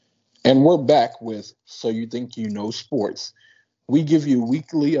And we're back with So You Think You Know Sports. We give you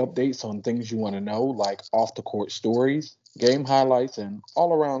weekly updates on things you want to know, like off the court stories, game highlights, and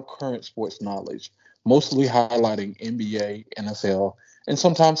all around current sports knowledge, mostly highlighting NBA, NFL, and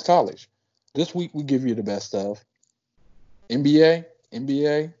sometimes college. This week, we give you the best of NBA,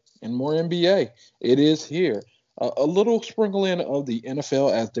 NBA, and more NBA. It is here. A little sprinkling of the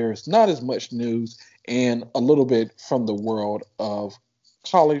NFL as there's not as much news, and a little bit from the world of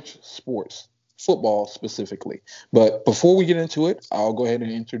college sports, football specifically. But before we get into it, I'll go ahead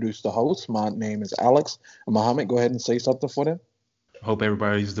and introduce the host. My name is Alex. Mohammed, go ahead and say something for them. Hope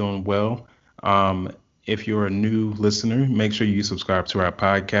everybody's doing well. If you're a new listener, make sure you subscribe to our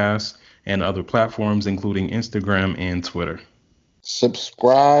podcast and other platforms, including Instagram and Twitter.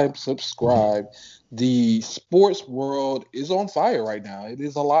 Subscribe. The sports world is on fire right now. It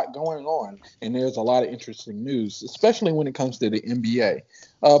is a lot going on, and there's a lot of interesting news, especially when it comes to the NBA.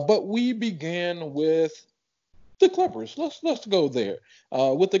 But we began with the Clippers. Let's go there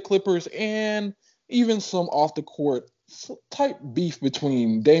with the Clippers and even some off the court type beef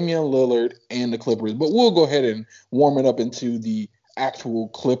between Damian Lillard and the Clippers. But we'll go ahead and warm it up into the actual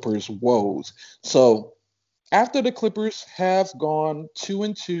Clippers woes. So after the Clippers have gone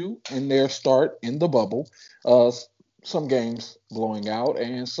 2-2 in their start in the bubble, uh, some games blowing out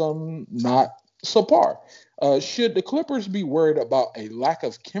and some not so par. Should the Clippers be worried about a lack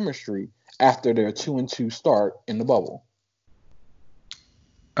of chemistry after their 2-2 start in the bubble?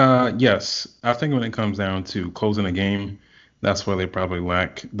 Yes, I think when it comes down to closing a game, that's where they probably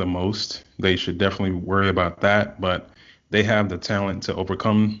lack the most. They should definitely worry about that, but they have the talent to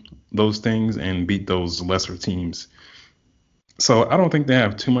overcome those things and beat those lesser teams. So I don't think they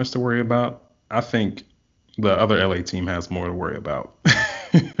have too much to worry about. I think the other LA team has more to worry about.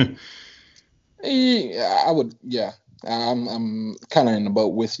 Yeah, I would. Yeah, I'm kind of in the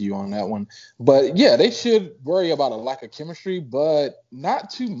boat with you on that one. But yeah, they should worry about a lack of chemistry, but not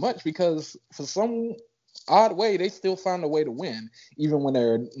too much because for some odd way they still find a way to win, even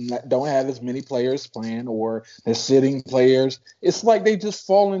when don't have as many players playing or they're sitting players. It's like they just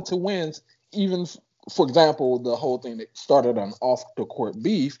fall into wins. Even for example, the whole thing that started an off the court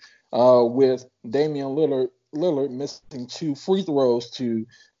beef with Damian Lillard missing two free throws to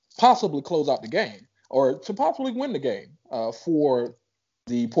possibly close out the game or to possibly win the game for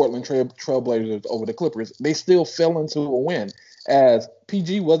the Portland Trailblazers over the Clippers. They still fell into a win as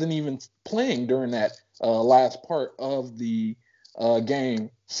PG wasn't even playing during that last part of the game,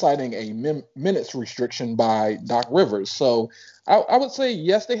 citing a minutes restriction by Doc Rivers. So I would say,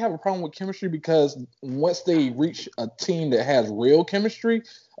 yes, they have a problem with chemistry because once they reach a team that has real chemistry,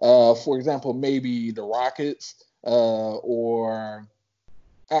 for example, maybe the Rockets or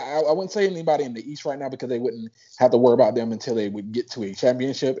I wouldn't say anybody in the East right now because they wouldn't have to worry about them until they would get to a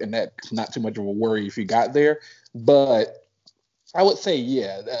championship, and that's not too much of a worry if you got there. But I would say,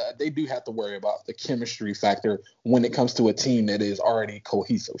 yeah, they do have to worry about the chemistry factor when it comes to a team that is already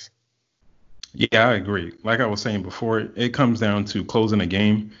cohesive. Yeah, I agree. Like I was saying before, it comes down to closing a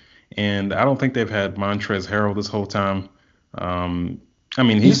game, and I don't think they've had Montrezl Harrell this whole time. Um, I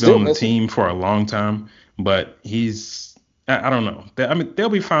mean, He's he's been still on the missing. team for a long time, but I don't know. I mean, they'll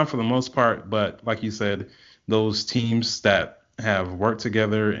be fine for the most part, but like you said, those teams that have worked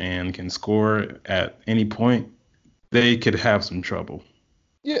together and can score at any point, they could have some trouble.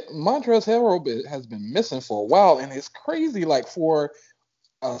 Yeah, Montrezl Harrell has been missing for a while, and it's crazy. Like for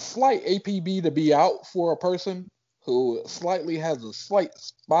a slight APB to be out for a person who slightly has a slight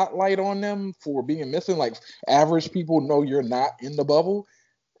spotlight on them for being missing, like average people know you're not in the bubble.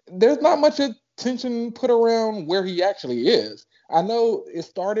 There's not much attention put around where he actually is. I know it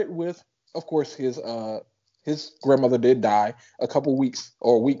started with, of course, his grandmother did die a couple weeks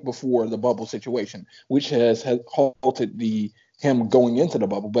or a week before the bubble situation, which has halted the him going into the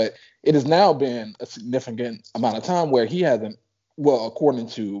bubble. But it has now been a significant amount of time where he hasn't, well, according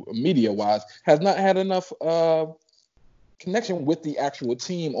to media wise, has not had enough connection with the actual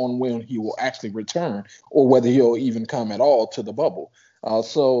team on when he will actually return or whether he'll even come at all to the bubble.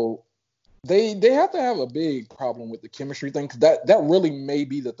 So they have to have a big problem with the chemistry thing because that really may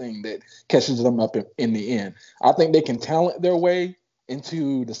be the thing that catches them up in the end. I think they can talent their way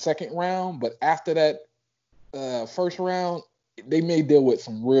into the second round, but after that first round, they may deal with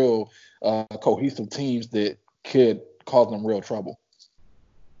some real cohesive teams that could cause them real trouble.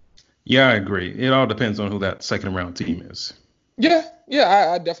 Yeah, I agree. It all depends on who that second round team is. Yeah,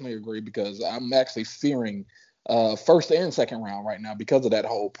 I definitely agree because I'm actually fearing first and second round right now because of that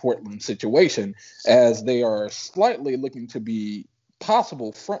whole Portland situation, as they are slightly looking to be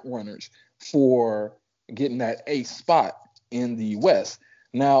possible front runners for getting that ace spot in the West.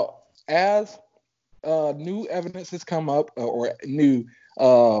 Now, as new evidence has come up, or new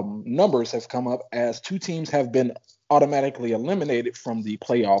numbers have come up, as two teams have been automatically eliminated from the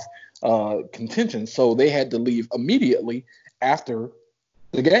playoff contention. So they had to leave immediately after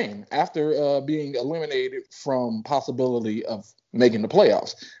the game, after being eliminated from possibility of making the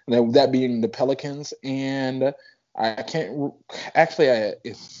playoffs. That being the Pelicans, and I can't actually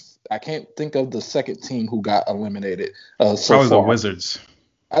I can't think of the second team who got eliminated so Probably the far. Wizards.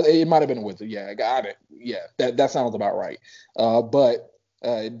 It might have been a Wizard. Yeah, I got it. Yeah, that sounds about right. But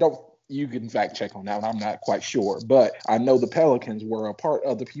don't you can fact check on that one. I'm not quite sure, but I know the Pelicans were a part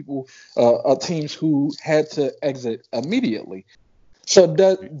of the people, teams who had to exit immediately. So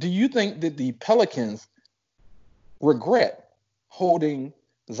do you think that the Pelicans regret holding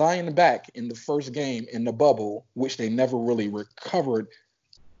Zion back in the first game in the bubble, which they never really recovered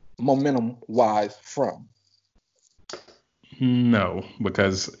momentum wise from? No,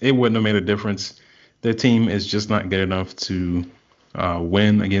 because it wouldn't have made a difference. Their team is just not good enough to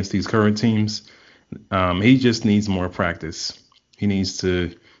win against these current teams. He just needs more practice. He needs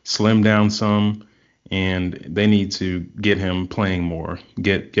to slim down some, and they need to get him playing more,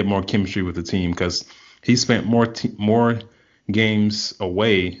 get more chemistry with the team, because he spent more games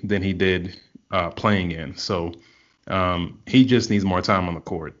away than he did playing in. So he just needs more time on the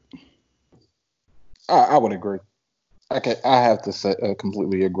court. I would agree. Okay, I have to say,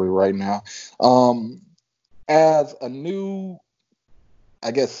 completely agree right now. Um, as a new,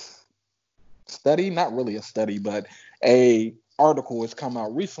 I guess, study, not really a study, but a article has come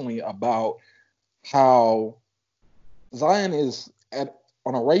out recently about how Zion is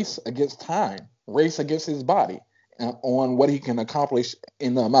on a race against time, race against his body, on what he can accomplish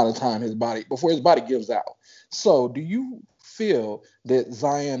in the amount of time his body before his body gives out. So, do you feel that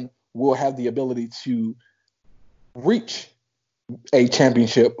Zion will have the ability to reach a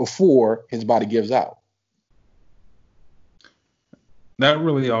championship before his body gives out? That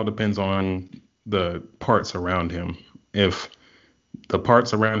really all depends on the parts around him. If the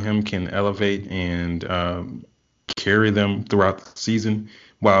parts around him can elevate and carry them throughout the season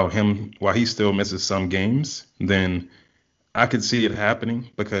while he still misses some games, then I could see it happening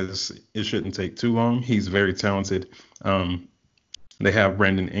because it shouldn't take too long. He's very talented. Um, they have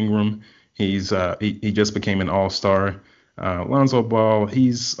Brandon Ingram. He just became an all-star. Lonzo Ball,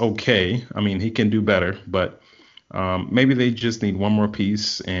 he's okay. I mean, he can do better, but maybe they just need one more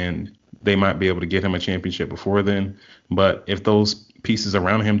piece, and they might be able to get him a championship before then. But if those pieces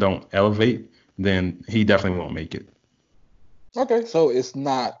around him don't elevate, then he definitely won't make it. Okay, so it's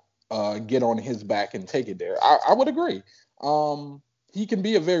not get on his back and take it there. I would agree. He can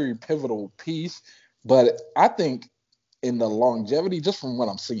be a very pivotal piece, but I think in the longevity, just from what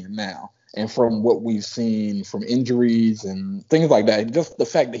I'm seeing now and from what we've seen from injuries and things like that, just the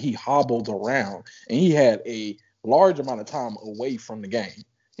fact that he hobbled around and he had a large amount of time away from the game.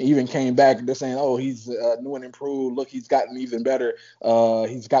 He even came back and they're saying, "Oh, he's new and improved. Look, he's gotten even better.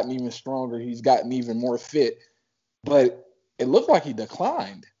 He's gotten even stronger. He's gotten even more fit." But it looked like he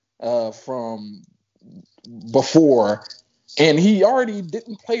declined from before, and he already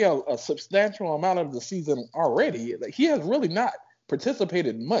didn't play a substantial amount of the season already. Like, he has really not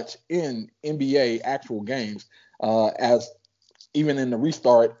participated much in NBA actual games, as even in the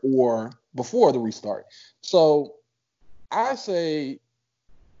restart or before the restart. So I say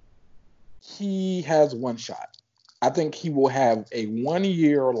he has one shot. I think he will have a 1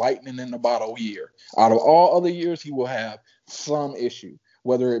 year lightning in the bottle year. Out of all other years, he will have some issue,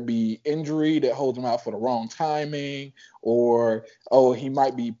 whether it be injury that holds him out for the wrong timing, or, oh, he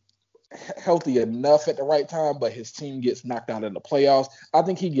might be healthy enough at the right time, but his team gets knocked out in the playoffs. I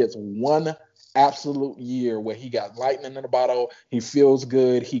think he gets one absolute year where he got lightning in the bottle. He feels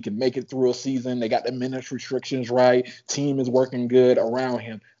good. He can make it through a season. They got the minutes restrictions right. Team is working good around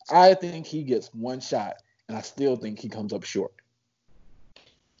him. I think he gets one shot, and I still think he comes up short.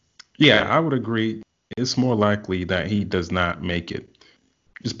 Yeah, I would agree. It's more likely that he does not make it.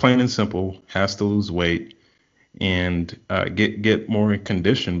 Just plain and simple, has to lose weight and get more in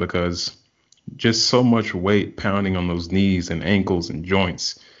condition because just so much weight pounding on those knees and ankles and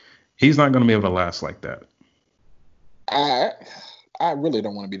joints. He's not going to be able to last like that. I I really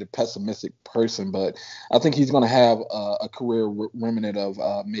don't want to be the pessimistic person, but I think he's going to have a career remnant of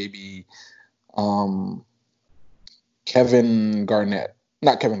maybe um, Kevin Garnett.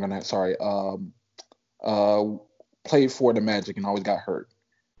 Not Kevin Garnett, sorry. Uh, Played for the Magic and always got hurt.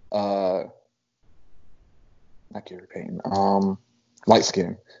 Uh, Not Gary Payton. Light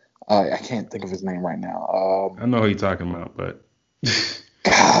skin. I can't think of his name right now. I know who you're talking about, but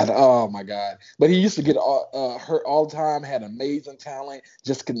God, God, oh my God. But he used to get hurt all the time, had amazing talent,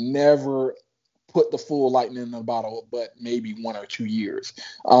 just could never put the full lightning in the bottle, but maybe 1 or 2 years.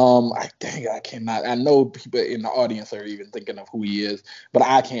 I cannot. I know people in the audience are even thinking of who he is, but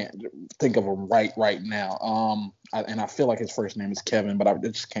I can't think of him right now. And I feel like his first name is Kevin, but I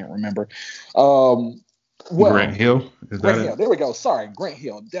just can't remember. Um, Grant well, Hill, is that Grant it? Hill. There we go. Sorry, Grant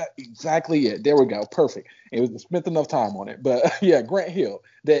Hill. That exactly it. There we go. Perfect. It was spent enough time on it, but yeah, Grant Hill.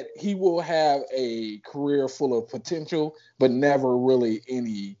 That he will have a career full of potential, but never really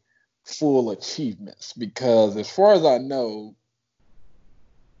any full achievements. Because as far as I know,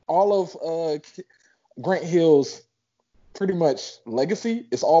 all of Grant Hill's pretty much legacy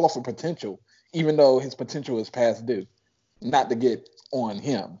is all off of potential, even though his potential is past due. Not to get on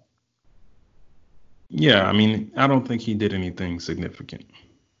him. Yeah, I mean, I don't think he did anything significant.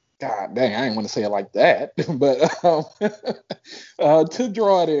 God dang, I didn't want to say it like that, but to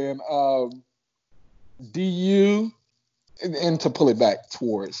draw it in, do you and to pull it back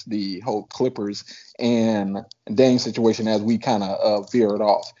towards the whole Clippers and Dame situation as we kind of veered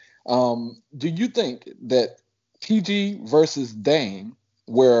off, do you think that PG versus Dame,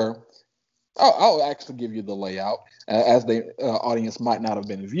 where I'll actually give you the layout as the audience might not have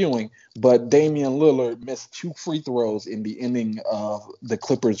been viewing. But Damian Lillard missed 2 free throws in the ending of the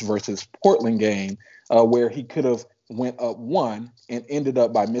Clippers versus Portland game, where he could have went up one and ended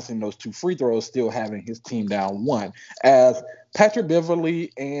up by missing those 2 free throws, still having his team down one. As Patrick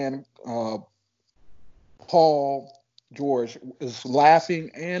Beverly and Paul George is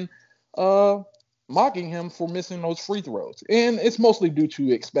laughing and uh, mocking him for missing those free throws. And it's mostly due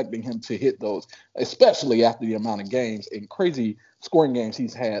to expecting him to hit those, especially after the amount of games and crazy scoring games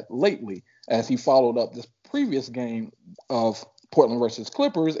he's had lately, as he followed up this previous game of Portland versus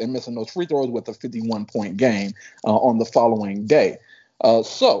Clippers and missing those free throws with a 51-point game on the following day.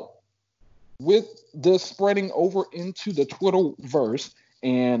 So, with this spreading over into the Twitterverse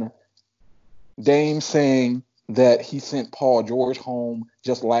and Dame saying that he sent Paul George home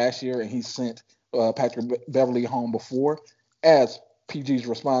just last year and he sent Patrick Beverly home before, as PG's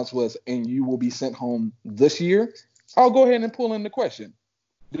response was, and you will be sent home this year, I'll go ahead and pull in the question.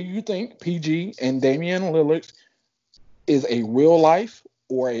 Do you think PG and Damian Lillard is a real life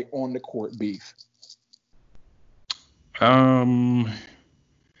or a on the court beef? Um,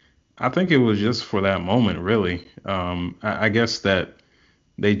 I think it was just for that moment, really. I guess that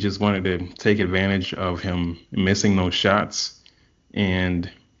they just wanted to take advantage of him missing those shots and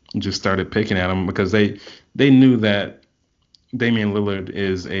just started picking at him because they knew that Damian Lillard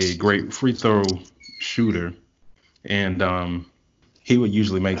is a great free throw shooter, and he would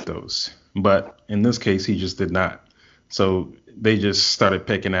usually make those. But in this case, he just did not. So they just started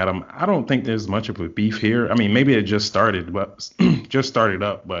picking at him. I don't think there's much of a beef here. I mean, maybe it just started, but just started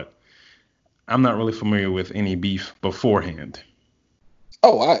up. But I'm not really familiar with any beef beforehand.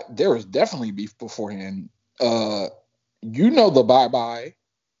 Oh, there was definitely beef beforehand. Uh, you know the bye bye,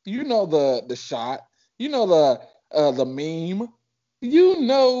 you know the shot, you know the meme, you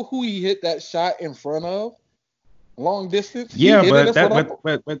know who he hit that shot in front of. Long distance, he Yeah, hit it but in front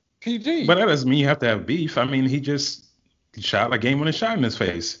that of but PG. that doesn't mean you have to have beef. I mean, he just shot a game-winning shot in his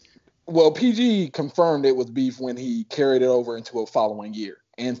face. Well, PG confirmed it was beef when he carried it over into a following year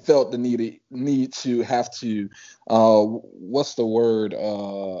and felt the need to have to what's the word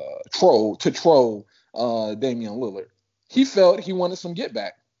troll Damian Lillard. He felt he wanted some get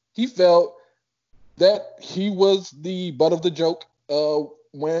back. He felt that he was the butt of the joke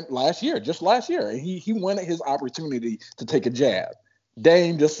when just last year, and he wanted his opportunity to take a jab.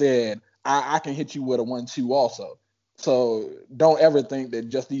 Dame just said, I can hit you with a 1-2 also. So don't ever think that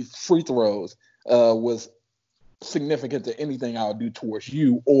just these free throws was significant to anything I would do towards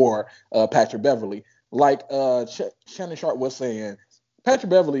you or Patrick Beverly. Like Shannon Sharp was saying,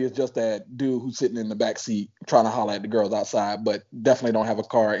 Patrick Beverly is just that dude who's sitting in the back seat trying to holler at the girls outside, but definitely don't have a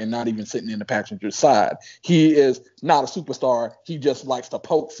car and not even sitting in the passenger side. He is not a superstar. He just likes to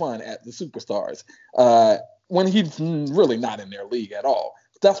poke fun at the superstars when he's really not in their league at all.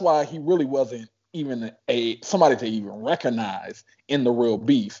 That's why he really wasn't even somebody to even recognize in the real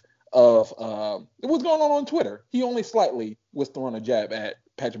beef of what's going on Twitter. He only slightly was throwing a jab at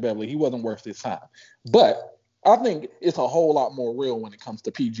Patrick Beverly. He wasn't worth his time. But I think it's a whole lot more real when it comes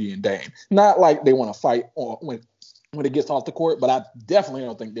to PG and Dame. Not like they want to fight when it gets off the court, but I definitely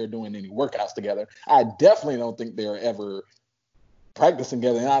don't think they're doing any workouts together. I definitely don't think they're ever practicing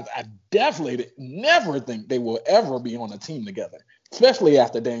together. And I definitely never think they will ever be on a team together, especially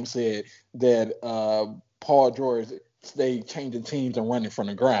after Dame said that Paul George stay changing teams and running from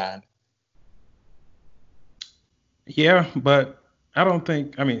the grind. Yeah, but I don't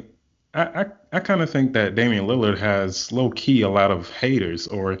think. I mean, I kind of think that Damian Lillard has low key a lot of haters,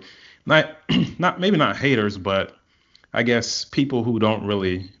 or not not maybe not haters, but I guess people who don't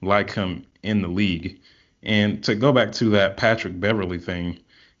really like him in the league. And to go back to that Patrick Beverly thing,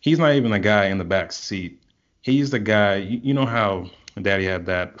 he's not even a guy in the back seat. He's the guy. You know how Daddy had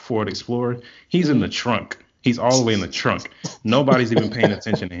that Ford Explorer? He's in the Mm. trunk. He's all the way in the trunk. Nobody's even paying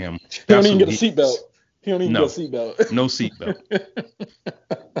attention to him. He don't That's even who get a he seatbelt. is. He don't even get a No, seatbelt. no seatbelt.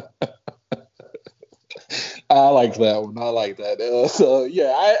 I like that one. I like that. So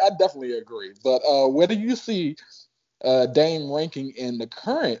yeah, I definitely agree. But where do you see Dame ranking in the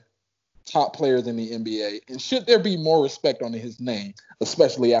current top players in the NBA? And should there be more respect on his name,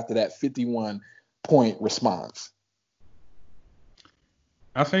 especially after that 51-point response?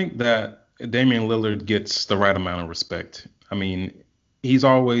 I think that Damian Lillard gets the right amount of respect. I mean, he's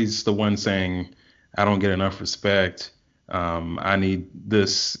always the one saying, "I don't get enough respect. I need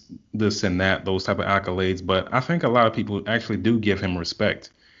this, and that, those type of accolades." But I think a lot of people actually do give him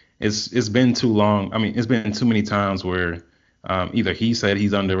respect. It's been too long. I mean, it's been too many times where either he said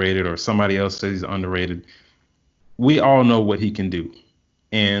he's underrated or somebody else says he's underrated. We all know what he can do,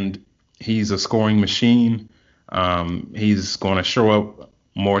 and he's a scoring machine. He's going to show up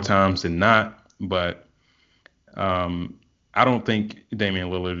more times than not, but um, I don't think Damian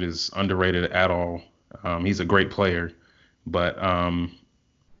Lillard is underrated at all. He's a great player, but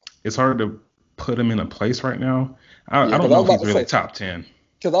it's hard to put him in a place right now. Yeah, I because don't I know was if about he's to really say, top 10.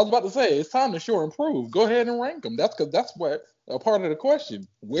 because I was about to say it's time to show improve. Go ahead and rank him. That's because that's what a part of the question.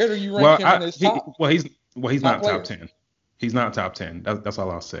 Where do you rank Well, him in his he's top not top players? 10. He's not top 10. That's all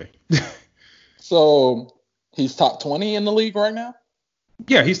I'll say. So he's top 20 in the league right now.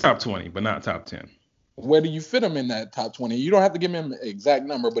 Yeah, he's top 20, but not top 10. Where do you fit him in that top 20? You don't have to give him an exact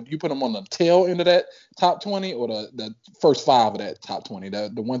number, but you put him on the tail end of that top 20 or the first five of that top 20, the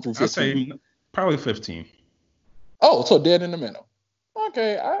 1 through I 15. say probably 15. Oh, so dead in the middle.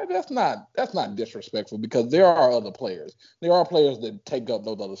 Okay, that's not disrespectful because there are other players. There are players that take up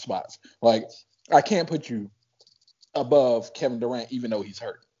those other spots. Like I can't put you above Kevin Durant even though he's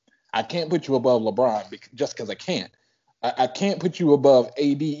hurt. I can't put you above LeBron just because I can't. I can't put you above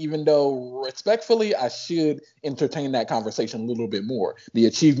AD, even though respectfully, I should entertain that conversation a little bit more. The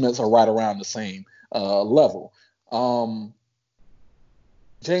achievements are right around the same level. Um,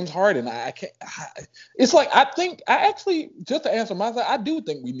 James Harden, I can't. It's like I think I actually just to answer my side, I do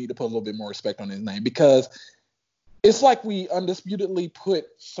think we need to put a little bit more respect on his name because it's like we undisputedly put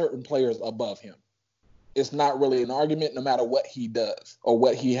certain players above him. It's not really an argument no matter what he does or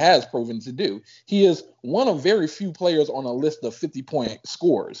what he has proven to do. He is one of very few players on a list of 50-point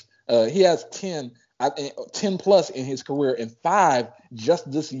scorers. He has 10 plus in his career and 5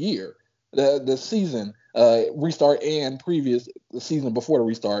 just this year. The season restart and previous the season before the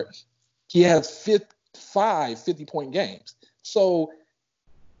restart, he has 50-point games. So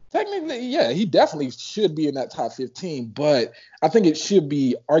technically, yeah, he definitely should be in that top 15, but I think it should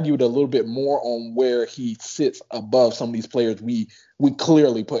be argued a little bit more on where he sits above some of these players we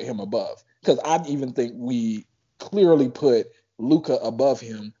clearly put him above. Because I even think we clearly put Luka above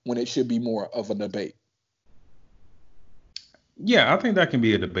him when it should be more of a debate. Yeah, I think that can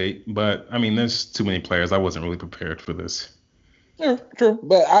be a debate, but I mean, there's too many players. I wasn't really prepared for this. Yeah, true.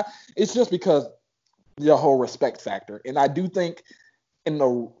 But it's just because the whole respect factor. And I do think in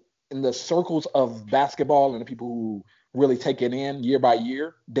the circles of basketball and the people who really take it in year by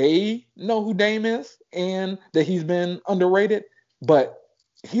year, they know who Dame is and that he's been underrated. But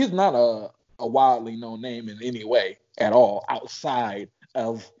he's not a widely known name in any way at all outside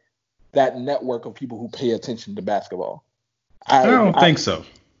of that network of people who pay attention to basketball. I I, don't I think so.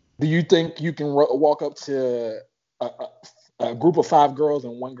 do you think you can walk up to a group of 5 girls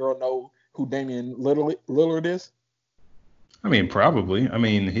and one girl know who Lillard is? I mean, probably. I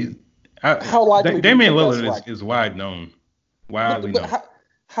mean, How likely do you Damian think that's Lillard likely? is wide known, widely But known.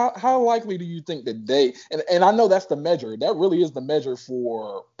 how likely do you think that they and I know that's the measure. That really is the measure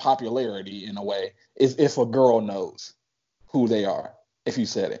for popularity in a way, is if a girl knows who they are, if you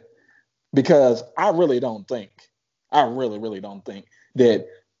said it. Because I really don't think that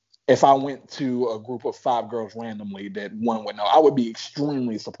if I went to a group of 5 girls randomly that one would know. I would be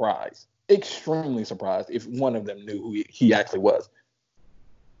extremely surprised. Extremely surprised if one of them knew who he actually was.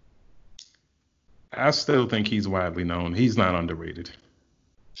 I still think he's widely known. He's not underrated.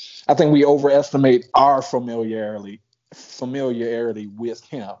 I think we overestimate our familiarity with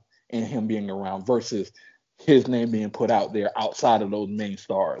him and him being around versus his name being put out there outside of those main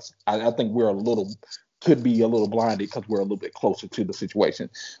stars. I think could be a little blinded because we're a little bit closer to the situation.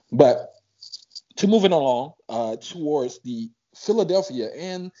 But to moving along towards the Philadelphia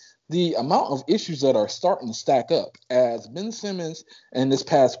and the amount of issues that are starting to stack up as Ben Simmons in this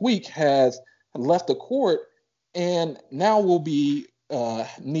past week has left the court and now will be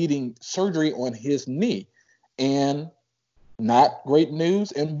needing surgery on his knee. And not great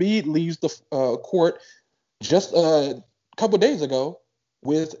news. Embiid leaves the court just a couple days ago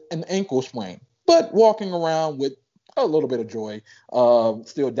with an ankle sprain, but walking around with a little bit of joy,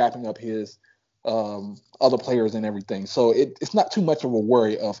 still dapping up his other players and everything. So it's not too much of a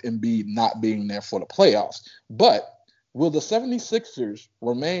worry of Embiid not being there for the playoffs. But will the 76ers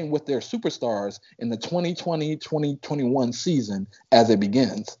remain with their superstars in the 2020-2021 season as it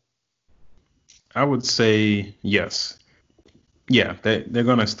begins? I would say yes. Yeah, they're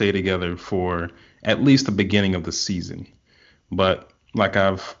going to stay together for at least the beginning of the season. But like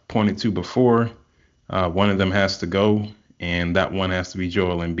I've pointed to before, one of them has to go, and that one has to be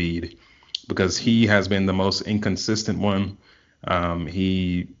Joel Embiid because he has been the most inconsistent one.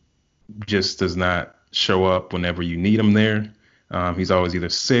 He just does not show up whenever you need him there. He's always either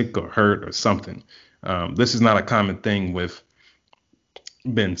sick or hurt or something. This is not a common thing with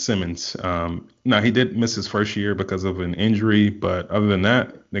Ben Simmons. Now, he did miss his first year because of an injury, but other than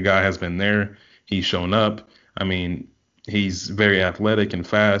that, the guy has been there. He's shown up. I mean, he's very athletic and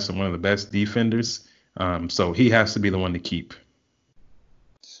fast and one of the best defenders. So he has to be the one to keep.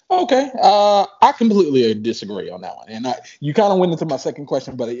 Okay, I completely disagree on that one. And you kind of went into my second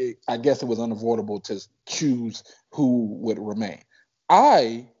question, but I guess it was unavoidable to choose who would remain.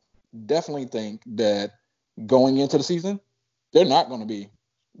 I definitely think that going into the season, they're not going to be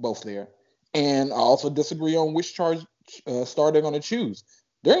both there. And I also disagree on which star they're going to choose.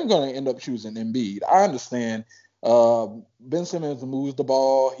 They're going to end up choosing Embiid. I understand Ben Simmons moves the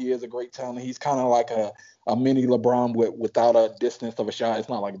ball. He is a great talent. He's kind of like a mini LeBron without a distance of a shot. It's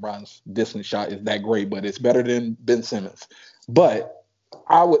not like LeBron's distance shot is that great, but it's better than Ben Simmons. But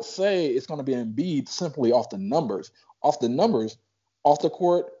I would say it's going to be Embiid simply off the numbers. Off the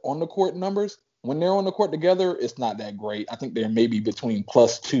court, on the court numbers. When they're on the court together, it's not that great. I think they're maybe between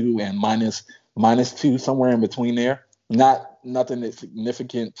 +2 and -2, somewhere in between there. Nothing that's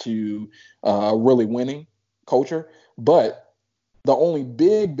significant to really winning culture. But the only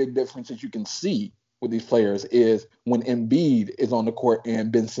big difference that you can see with these players is when Embiid is on the court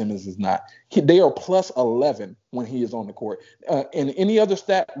and Ben Simmons is not. They are +11 when he is on the court. In any other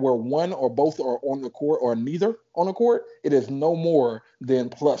stat where one or both are on the court or neither on the court, it is no more than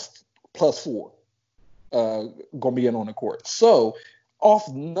 +4 going to be in on the court. So off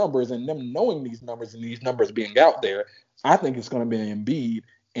numbers and them knowing these numbers and these numbers being out there, I think it's going to be Embiid.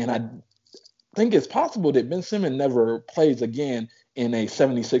 And I think it's possible that Ben Simmons never plays again in a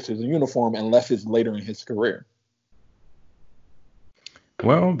 76ers uniform unless it's later in his career.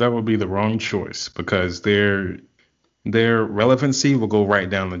 Well, that would be the wrong choice because their relevancy will go right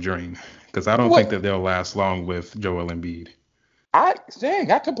down the drain because I don't think that they'll last long with Joel Embiid. I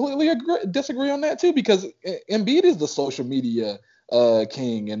completely disagree on that too because Embiid is the social media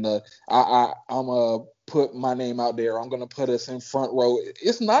king, and I'm gonna put my name out there. I'm gonna put us in front row.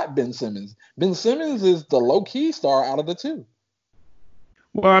 It's not Ben Simmons. Ben Simmons is the low key star out of the two.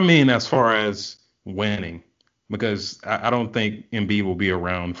 Well, I mean, as far as winning, because I don't think Embiid will be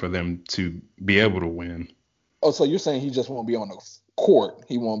around for them to be able to win. Oh, so you're saying he just won't be on the court?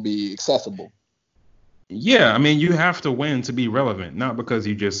 He won't be accessible? Yeah, I mean, you have to win to be relevant, not because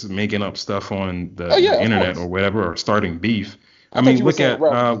you're just making up stuff on the internet or whatever, or starting beef. I mean, look at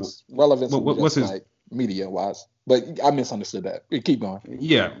relevance what's his like media wise, but I misunderstood that. Keep going.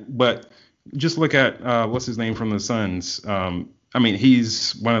 Yeah, but just look at what's his name from the Suns. I mean,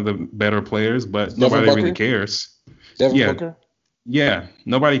 he's one of the better players, but nobody really cares. Devin Booker? Yeah,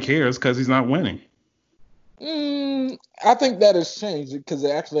 nobody cares because he's not winning. I think that has changed because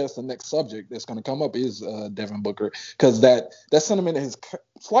actually that's the next subject that's going to come up is Devin Booker because that sentiment has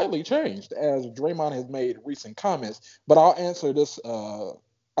slightly changed as Draymond has made recent comments. But I'll answer this.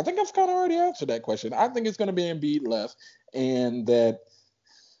 I think I've kind of already answered that question. I think it's going to be Embiid left and that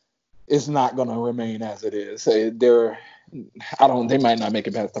it's not going to remain as it is. They might not make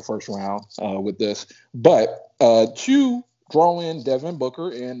it past the first round with this. But to draw in Devin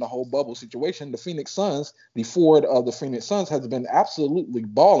Booker and the whole bubble situation, the Phoenix Suns, the forward of the Phoenix Suns has been absolutely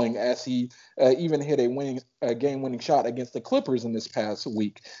balling as he even hit a game-winning shot against the Clippers in this past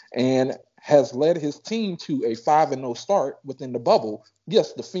week and has led his team to a 5-0 start within the bubble.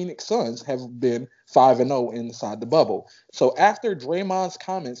 Yes, the Phoenix Suns have been 5-0 inside the bubble. So after Draymond's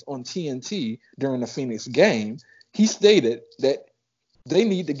comments on TNT during the Phoenix game, he stated that they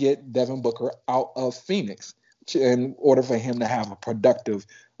need to get Devin Booker out of Phoenix in order for him to have a productive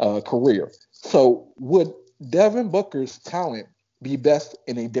career. So would Devin Booker's talent be best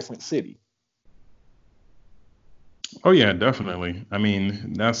in a different city? Oh yeah, definitely. I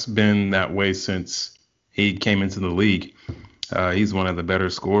mean, that's been that way since he came into the league. He's one of the better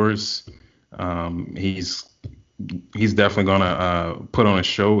scorers. He's definitely gonna put on a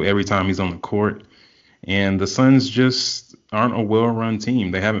show every time he's on the court. And the Suns just aren't a well-run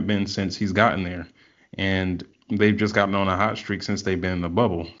team. They haven't been since he's gotten there, and they've just gotten on a hot streak since they've been in the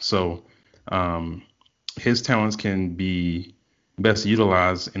bubble. So um, his talents can be best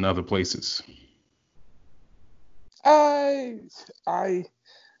utilized in other places. I I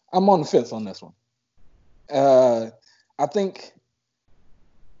I'm on the fence on this one. Uh, I think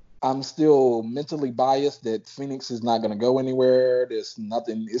I'm still mentally biased that Phoenix is not going to go anywhere. There's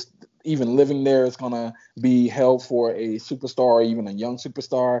nothing. It's even living there is going to be held for a superstar or even a young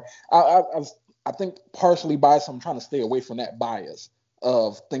superstar. I think partially biased. I'm trying to stay away from that bias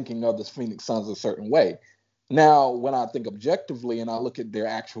of thinking of the Phoenix Suns a certain way. Now, when I think objectively and I look at their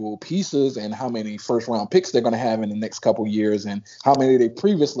actual pieces and how many first round picks they're going to have in the next couple years and how many they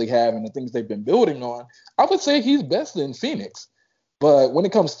previously have and the things they've been building on, I would say he's best in Phoenix. But when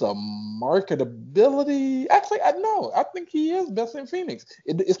it comes to marketability, actually, I know. I think he is best in Phoenix.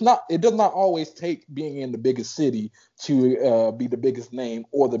 It's not. It does not always take being in the biggest city to be the biggest name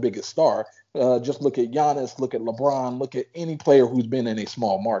or the biggest star. Just look at Giannis, look at LeBron, look at any player who's been in a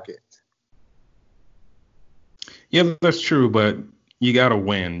small market. Yeah, that's true, but you got to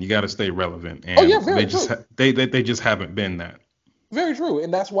win. You got to stay relevant, Oh yeah, and very they true. just they just haven't been that. Very true,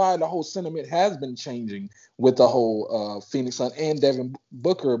 and that's why the whole sentiment has been changing with the whole Phoenix Sun and Devin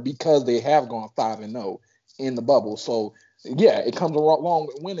Booker because they have gone 5-0 in the bubble. So yeah, it comes along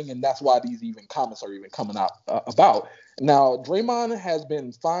with winning, and that's why these even comments are even coming out about. Now, Draymond has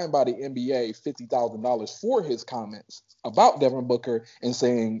been fined by the NBA $50,000 for his comments about Devin Booker and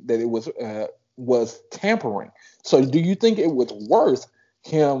saying that it was tampering. So, do you think it was worth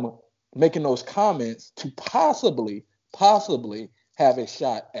him making those comments to possibly have a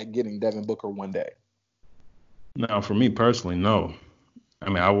shot at getting Devin Booker one day? Now, for me personally, no. I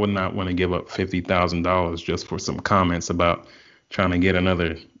mean, I would not want to give up $50,000 just for some comments about trying to get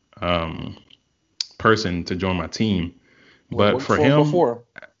another um, person to join my team. Well, But worked for him before.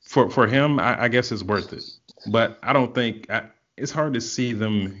 for him, I guess it's worth it. But I don't think it's hard to see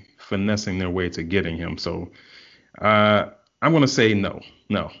them finessing their way to getting him. So I'm gonna say no,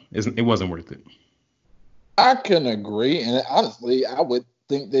 it wasn't worth it. I can agree, and honestly, I would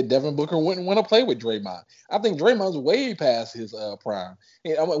think that Devin Booker wouldn't want to play with Draymond. I think Draymond's way past his prime.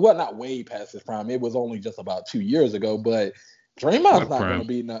 Well, not way past his prime. It was only just about 2 years ago, but Draymond's What not going to prime?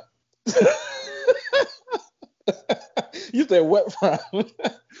 be no. You said what prime?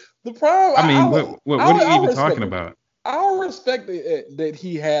 The prime. I mean, what are you I'll even respect talking it. about? I'll respect that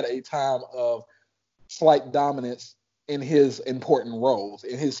he had a time of slight dominance in his important roles,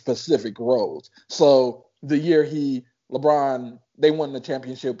 in his specific roles. So the year they won the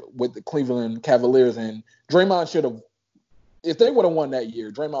championship with the Cleveland Cavaliers, and Draymond should have, if they would have won that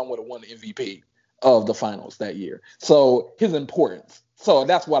year, Draymond would have won the MVP of the finals that year. So his importance. So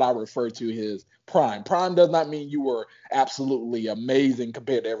that's what I refer to his prime. Prime does not mean you were absolutely amazing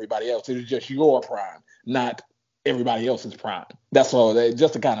compared to everybody else. It is just your prime, not everybody else's prime. That's all.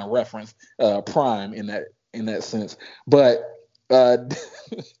 Just to kind of reference prime in that sense. But dang,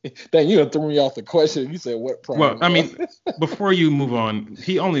 you threw me off the question. You said what Well, prime? I mean, before you move on,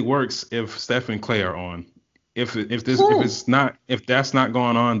 he only works if Steph and Clay are on. True. If that's not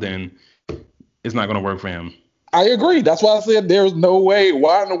going on, then it's not going to work for him. I agree. That's why I said there's no way.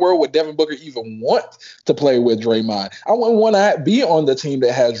 Why in the world would Devin Booker even want to play with Draymond? I wouldn't want to be on the team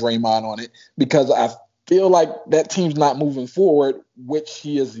that has Draymond on it because I feel like that team's not moving forward, which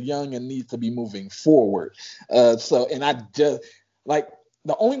he is young and needs to be moving forward. And I just like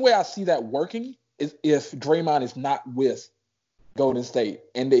the only way I see that working is if Draymond is not with Golden State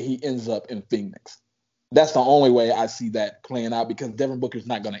and that he ends up in Phoenix. That's the only way I see that playing out because Devin Booker's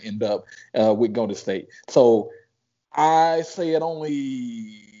not going to end up with Golden State. So I say it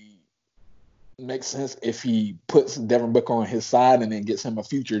only makes sense if he puts Devin Booker on his side and then gets him a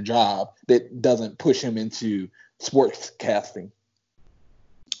future job that doesn't push him into sports casting.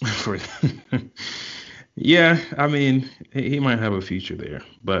 Yeah, I mean, he might have a future there,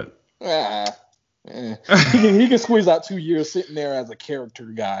 but Ah, he can squeeze out 2 years sitting there as a character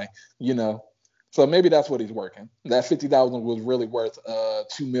guy, you know. So maybe that's what he's working. That 50,000 was really worth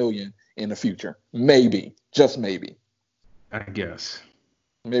 2 million in the future. Maybe, just maybe. I guess.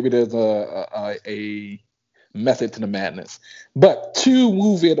 Maybe there's a method to the madness. But to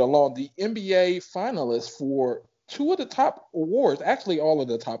move it along, the NBA finalists for two of the top awards, actually all of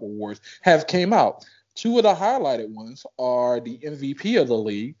the top awards, have came out. Two of the highlighted ones are the MVP of the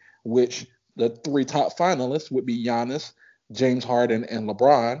league, which the three top finalists would be Giannis, James Harden, and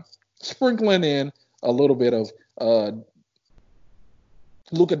LeBron, sprinkling in a little bit of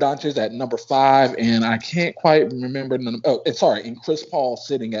Luka Doncic at number 5, and I can't quite remember. And Chris Paul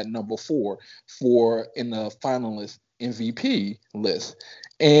sitting at number 4 for in the finalist MVP list.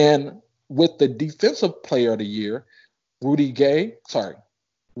 And with the Defensive Player of the Year, Rudy.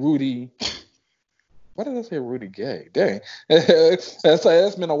 Why did I say Rudy Gay? Dang,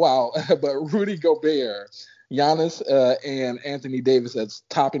 that's been a while. But Rudy Gobert, Giannis, and Anthony Davis as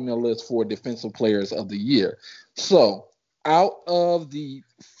topping the list for Defensive Players of the Year. So out of the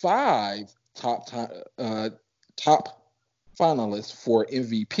 5 top finalists for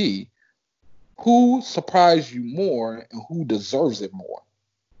MVP, who surprised you more and who deserves it more?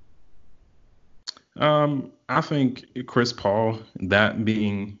 I think Chris Paul,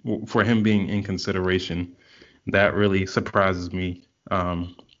 for him being in consideration, that really surprises me.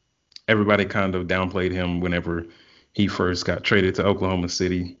 Everybody kind of downplayed him whenever he first got traded to Oklahoma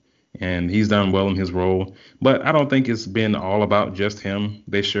City, and he's done well in his role. But I don't think it's been all about just him.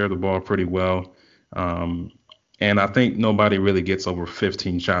 They share the ball pretty well. And I think nobody really gets over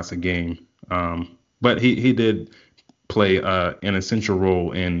 15 shots a game. But he did play an essential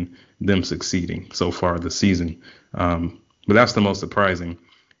role in them succeeding so far this season. But that's the most surprising.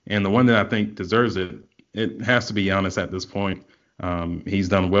 And the one that I think deserves it has to be Giannis at this point. He's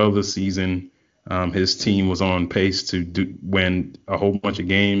done well this season. His team was on pace to win a whole bunch of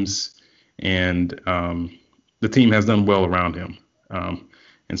games, and the team has done well around him.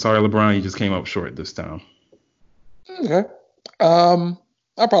 And sorry, LeBron, you just came up short this time. Okay. I'm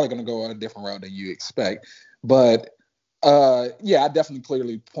probably going to go a different route than you expect. But, I definitely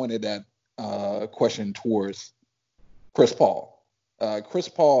clearly pointed that question towards Chris Paul. Chris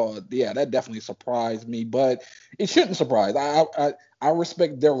Paul, that definitely surprised me, but it shouldn't surprise. I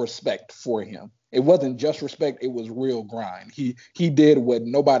respect their respect for him. It wasn't just respect; it was real grind. He did what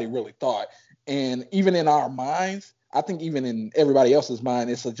nobody really thought, and even in our minds, I think even in everybody else's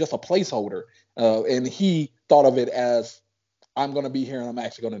mind, it's just a placeholder. And he thought of it as, I'm going to be here, and I'm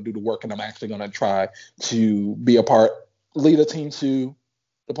actually going to do the work, and I'm actually going to try to lead a team to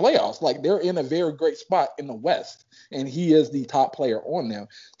the playoffs. Like, they're in a very great spot in the West, and he is the top player on them.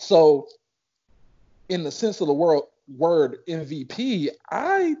 So in the sense of the word MVP,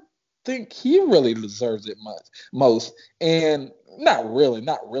 I think he really deserves it most. And not really,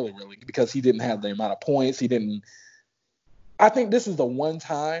 because he didn't have the amount of points. I think this is the one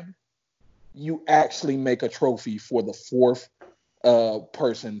time you actually make a trophy for the fourth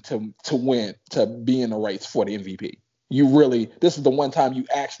person to win, to be in the race for the MVP. This is the one time you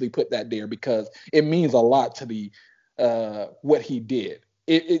actually put that there, because it means a lot to what he did.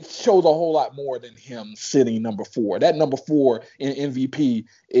 It shows a whole lot more than him sitting number 4. That number 4 in MVP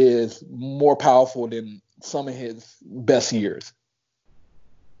is more powerful than some of his best years.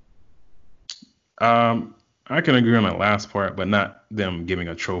 I can agree on that last part, but not them giving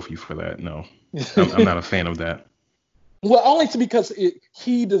a trophy for that. No, I'm not a fan of that. Well, only because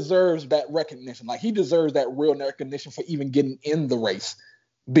he deserves that recognition. Like, he deserves that real recognition for even getting in the race,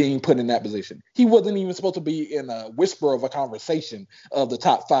 being put in that position. He wasn't even supposed to be in a whisper of a conversation of the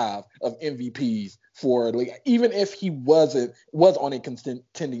top 5 of MVPs for the league. Even if he was on a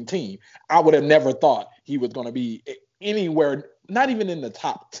contending team, I would have never thought he was going to be anywhere, not even in the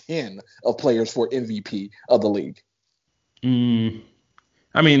top 10 of players for MVP of the league.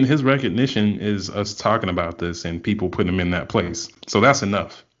 I mean, his recognition is us talking about this and people putting him in that place. So that's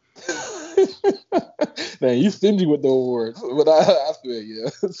enough. Man, you stingy with the awards, but I feel you.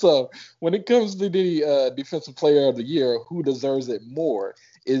 So when it comes to the Defensive Player of the Year, who deserves it more?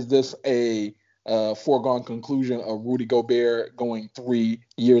 Is this a foregone conclusion of Rudy Gobert going 3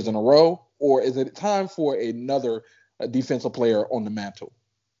 years in a row, or is it time for another defensive player on the mantle?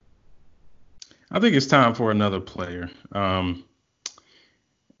 I think it's time for another player.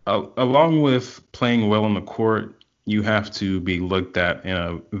 Along with playing well on the court, you have to be looked at in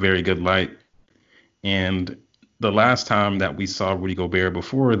a very good light. And the last time that we saw Rudy Gobert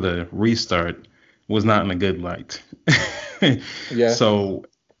before the restart was not in a good light. Yeah. So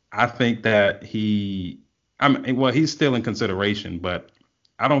I think that he's still in consideration, but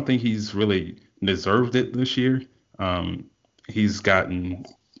I don't think he's really deserved it this year. He's gotten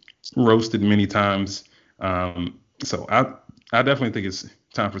roasted many times. So I definitely think it's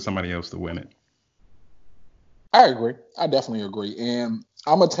time for somebody else to win it. I agree. I definitely agree. And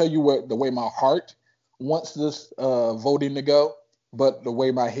I'm going to tell you the way my heart wants this voting to go, but the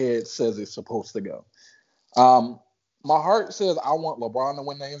way my head says it's supposed to go. My heart says I want LeBron to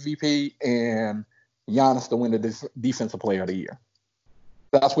win the MVP, and Giannis to win the Defensive Player of the Year.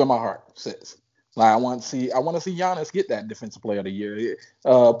 That's where my heart sits. Like I want to see Giannis get that Defensive Player of the Year.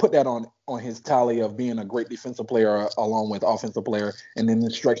 Put that on his tally of being a great defensive player along with offensive player, and then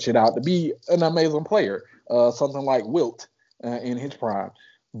stretch it out to be an amazing player, something like Wilt in his prime.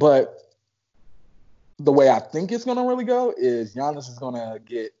 But the way I think it's gonna really go is Giannis is gonna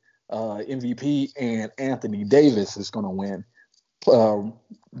get MVP, and Anthony Davis is gonna win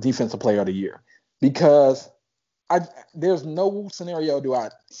Defensive Player of the Year, because there's no scenario do I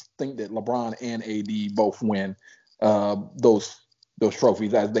think that LeBron and AD both win those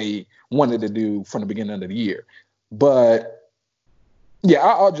trophies as they wanted to do from the beginning of the year. But yeah,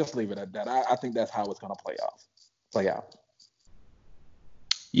 I'll just leave it at that. I think that's how it's going to play out.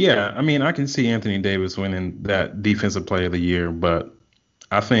 Yeah, I mean, I can see Anthony Davis winning that Defensive Player of the Year, but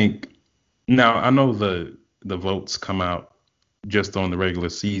I think now I know the votes come out just on the regular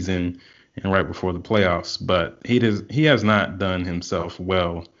season and right before the playoffs, but he has not done himself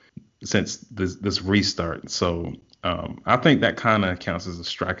well since this restart. So I think that kind of counts as a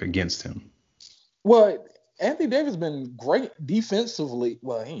strike against him. Well, Anthony Davis been great defensively.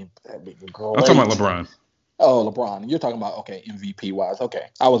 Well, he ain't been great. I'm talking about LeBron. Oh, LeBron. You're talking about, okay, MVP wise. Okay.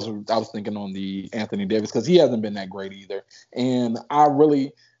 I was thinking on the Anthony Davis because he hasn't been that great either. And I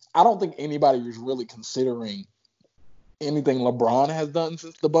don't think anybody is really considering anything LeBron has done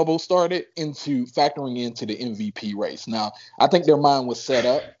since the bubble started into factoring into the MVP race. Now, I think their mind was set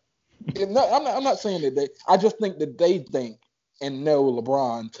up. I'm not saying that I just think that they think and know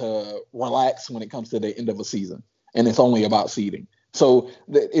LeBron to relax when it comes to the end of a season, and it's only about seeding. So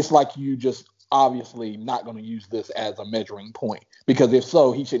it's like you just obviously not going to use this as a measuring point, because if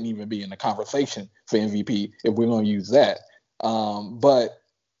so, he shouldn't even be in the conversation for MVP if we're going to use that. But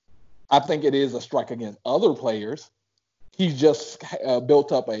I think it is a strike against other players. He's just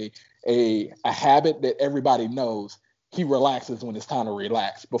built up a habit that everybody knows. He relaxes when it's time to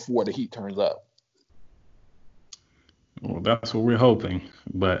relax before the heat turns up. Well, that's what we're hoping,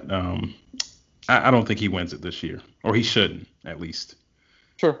 but I don't think he wins it this year, or he shouldn't, at least.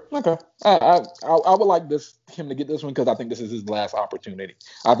 Sure. Okay. I would like him to get this one because I think this is his last opportunity.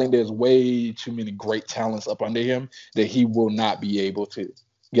 I think there's way too many great talents up under him that he will not be able to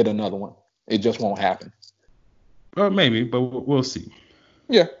get another one. It just won't happen. Maybe, but we'll see.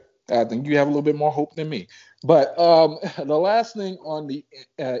 Yeah, I think you have a little bit more hope than me. But the last thing on the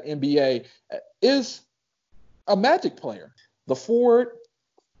NBA is a Magic player, the forward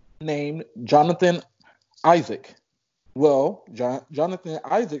named Jonathan Isaac. Well, Jonathan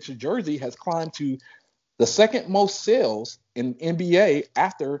Isaac's jersey has climbed to the second most sales in NBA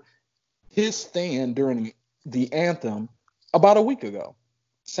after his stand during the anthem about a week ago,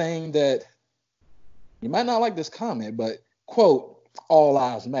 saying that you might not like this comment, but, quote, all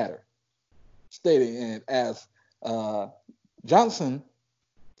lives matter. Stating it as Jonathan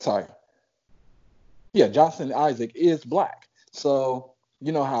Isaac is black. So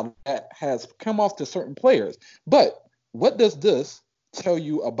you know how that has come off to certain players. But what does this tell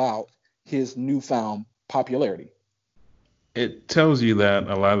you about his newfound popularity? It tells you that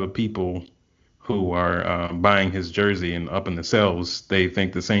a lot of the people who are buying his jersey and upping the sales, they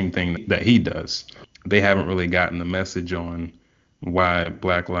think the same thing that he does. They haven't really gotten the message on why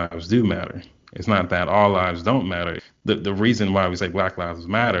Black lives do matter. It's not that all lives don't matter. The reason why we say Black lives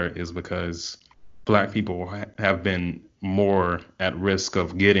matter is because Black people have been more at risk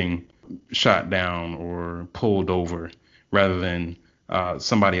of getting shot down or pulled over rather than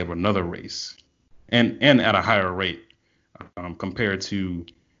somebody of another race, and at a higher rate compared to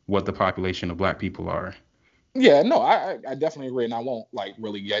what the population of Black people are. Yeah, no, I definitely agree, and I won't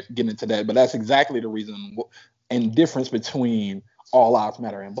really get into that, but that's exactly the reason and difference between all lives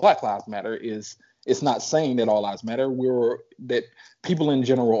matter and Black lives matter is it's not saying that all lives matter. That people in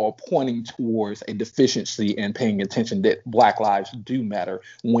general are pointing towards a deficiency in paying attention that Black lives do matter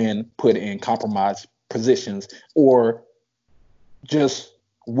when put in compromised positions or just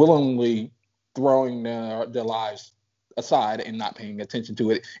willingly throwing their lives aside and not paying attention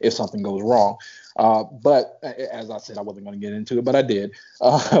to it if something goes wrong. But as I said, I wasn't going to get into it, but I did.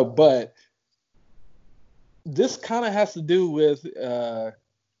 But this kind of has to do with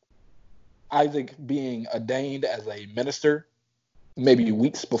Isaac being ordained as a minister maybe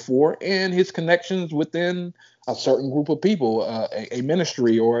weeks before, and his connections within a certain group of people, a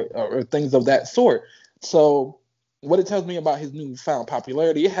ministry or things of that sort. So what it tells me about his newfound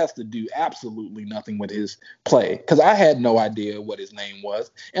popularity, it has to do absolutely nothing with his play, because I had no idea what his name was.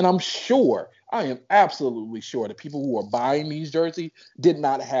 And I am absolutely sure the people who are buying these jerseys did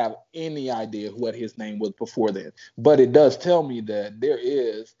not have any idea what his name was before then. But it does tell me that there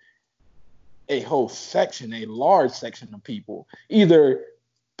is a whole section, a large section of people. Either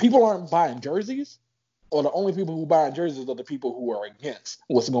people aren't buying jerseys, or the only people who buy jerseys are the people who are against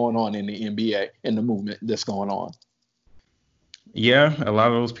what's going on in the NBA and the movement that's going on. Yeah, a lot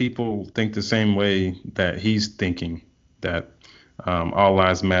of those people think the same way that he's thinking, that all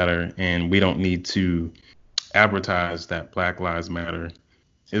lives matter and we don't need to advertise that Black Lives Matter.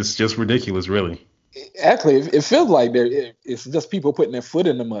 It's just ridiculous, really. Actually, it feels like it's just people putting their foot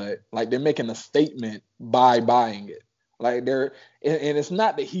in the mud, like they're making a statement by buying it. Like and it's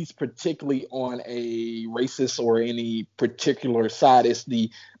not that he's particularly on a racist or any particular side. It's the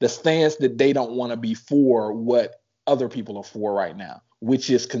stance that they don't want to be for what other people are for right now, which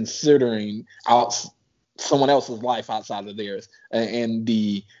is considering out someone else's life outside of theirs, and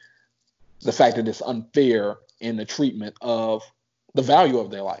the fact that it's unfair in the treatment of the value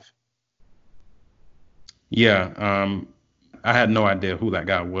of their life. Yeah, I had no idea who that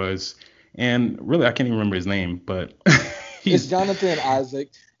guy was, and really I can't even remember his name, but It's he's Jonathan Isaac,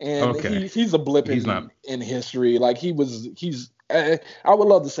 and okay. he's a blip He's not. in history. Like he's. I would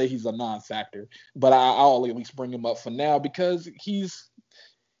love to say he's a non-factor, but I'll at least bring him up for now because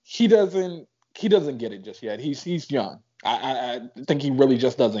he doesn't get it just yet. He's young. I think he really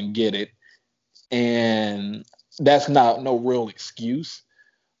just doesn't get it, and that's not no real excuse.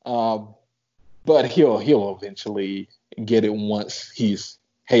 Um, but he'll eventually get it once he's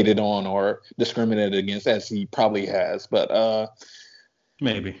hated on or discriminated against, as he probably has. But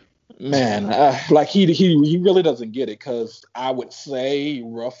Maybe. man, like he really doesn't get it, because I would say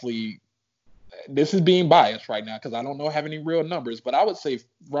roughly, this is being biased right now because I don't know have any real numbers, but I would say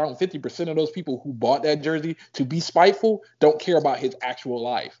around 50% of those people who bought that jersey to be spiteful don't care about his actual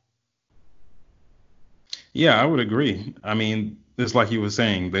life. Yeah, I would agree. I mean, it's like you were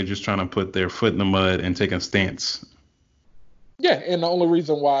saying, they're just trying to put their foot in the mud and take a stance. Yeah, and the only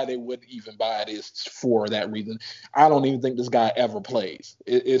reason why they would even buy it is for that reason. I don't even think this guy ever plays.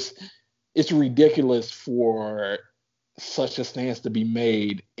 It's ridiculous for such a stance to be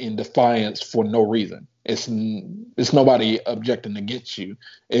made in defiance for no reason. It's nobody objecting against you.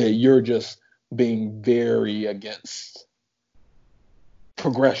 You're just being very against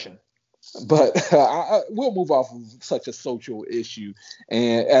progression. But we'll move off of such a social issue,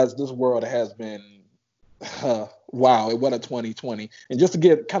 and as this world has been, wow, what a 2020. And just to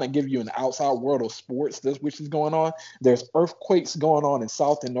give you an outside world of sports, this which is going on, there's earthquakes going on in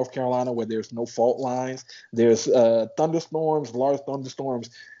South and North Carolina where there's no fault lines. There's thunderstorms, large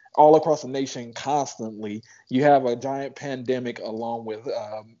thunderstorms all across the nation constantly. You have a giant pandemic along with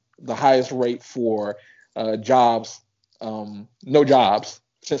the highest rate for jobs, no jobs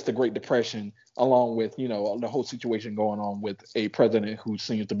since the Great Depression, along with, the whole situation going on with a president who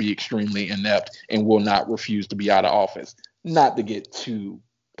seems to be extremely inept and will not refuse to be out of office. Not to get too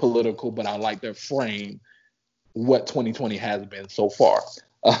political, but I like to frame what 2020 has been so far.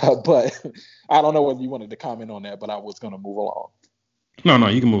 But I don't know whether you wanted to comment on that, but I was going to move along. No,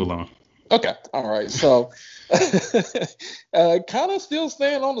 you can move along. Okay. All right. So kind of still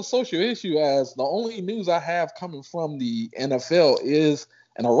staying on the social issue, as the only news I have coming from the NFL is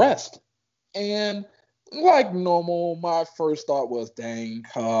an arrest. And like normal, my first thought was, dang,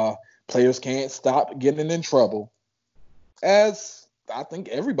 players can't stop getting in trouble. As I think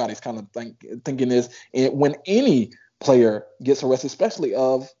everybody's kind of thinking this when any player gets arrested, especially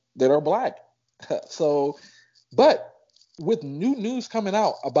of that are black. So, but with new news coming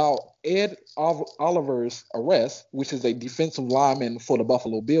out about Ed Oliver's arrest, which is a defensive lineman for the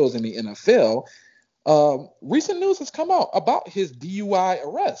Buffalo Bills in the NFL, recent news has come out about his DUI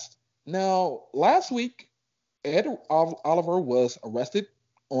arrest. Now, last week, Ed Oliver was arrested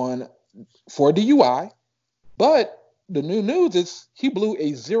for DUI, but the new news is he blew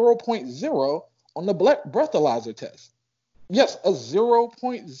a 0.0 on the breathalyzer test. Yes, a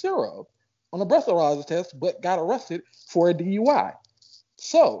 0.0 on the breathalyzer test, but got arrested for a DUI.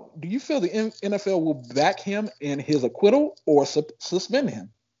 So, do you feel the NFL will back him in his acquittal or suspend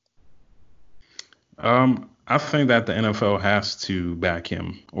him? I think that the NFL has to back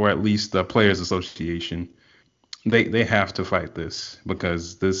him, or at least the Players Association. They have to fight this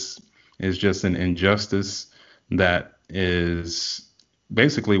because this is just an injustice that is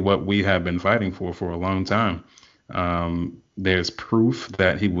basically what we have been fighting for a long time. There's proof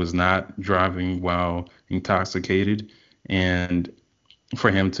that he was not driving while intoxicated, and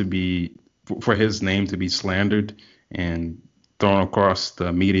for his name to be slandered and thrown across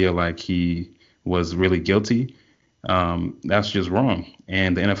the media like he was really guilty, that's just wrong.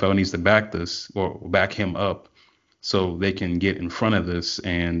 And the NFL needs to back this or back him up so they can get in front of this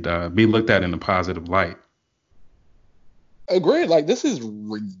and be looked at in a positive light. Agreed. Like, this is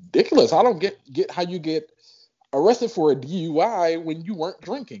ridiculous. I don't get how you get arrested for a DUI when you weren't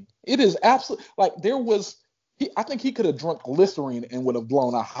drinking. It is absolutely like there was. I think he could have drunk glycerine and would have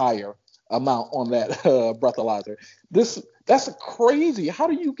blown a higher amount on that breathalyzer. That's crazy. How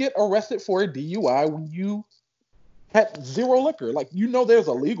do you get arrested for a DUI when you had zero liquor? Like, there's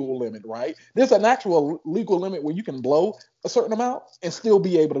a legal limit, right? There's an actual legal limit where you can blow a certain amount and still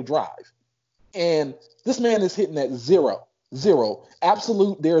be able to drive. And this man is hitting at zero,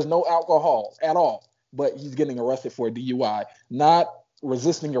 absolute. There's no alcohol at all, but he's getting arrested for a DUI, not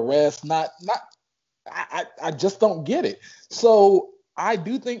resisting arrest, not. I just don't get it. So I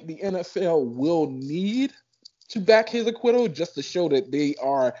do think the NFL will need to back his acquittal just to show that they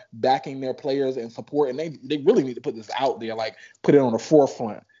are backing their players and support. And they really need to put this out there, like put it on the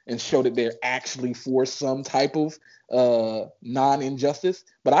forefront and show that they're actually for some type of non-injustice.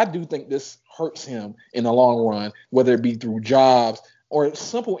 But I do think this hurts him in the long run, whether it be through jobs or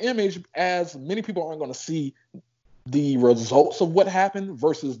simple image, as many people aren't going to see the results of what happened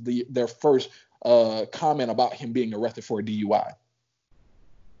versus their first comment about him being arrested for a DUI.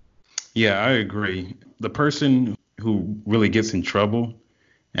 Yeah, I agree. The person who really gets in trouble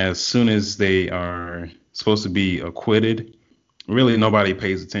as soon as they are supposed to be acquitted, really nobody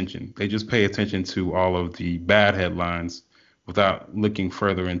pays attention. They just pay attention to all of the bad headlines without looking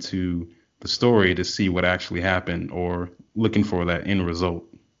further into the story to see what actually happened or looking for that end result.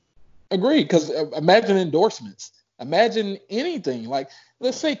 Agreed, because imagine endorsements. Imagine anything like,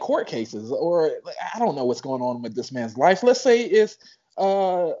 let's say, court cases, or I don't know what's going on with this man's life. Let's say it's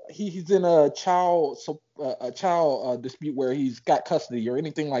he's in a child dispute where he's got custody or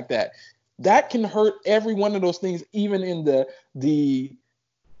anything like that. That can hurt every one of those things, even in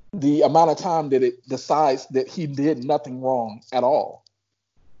the amount of time that it decides that he did nothing wrong at all.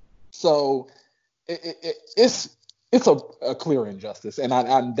 So it's a clear injustice, and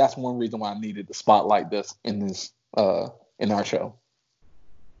I that's one reason why I needed to spotlight this in our show.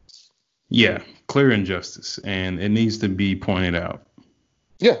 Yeah, clear injustice, and it needs to be pointed out.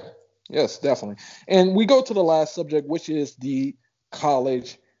 Yeah, yes, definitely. And we go to the last subject, which is the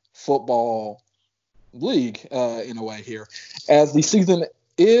college football league, in a way here, as the season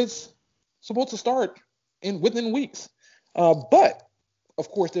is supposed to start within weeks. But of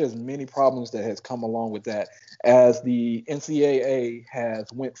course, there's many problems that has come along with that, as the NCAA has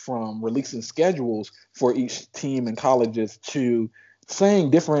went from releasing schedules for each team and colleges to saying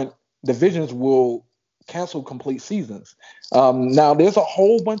different divisions will cancel complete seasons. Now, there's a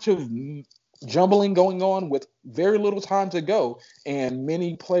whole bunch of jumbling going on with very little time to go, and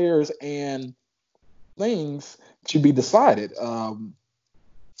many players and things to be decided.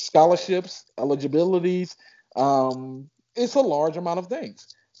 Scholarships, eligibilities. It's a large amount of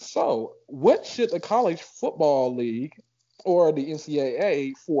things. So, what should the college football league or the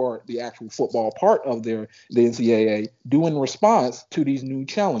NCAA, for the actual football part of the NCAA, do in response to these new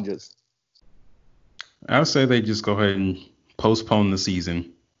challenges? I would say they just go ahead and postpone the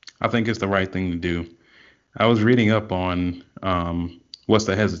season. I think it's the right thing to do. I was reading up on what's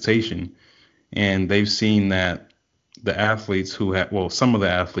the hesitation, and they've seen that the athletes who have, well, some of the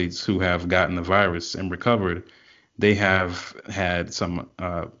athletes who have gotten the virus and recovered, they have had some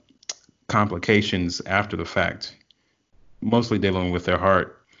complications after the fact, mostly dealing with their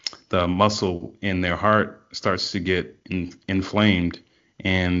heart. The muscle in their heart starts to get inflamed,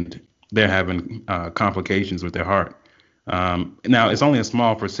 and they're having complications with their heart. Now, it's only a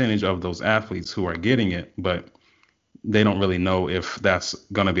small percentage of those athletes who are getting it, but they don't really know if that's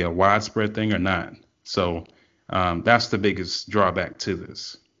going to be a widespread thing or not. So that's the biggest drawback to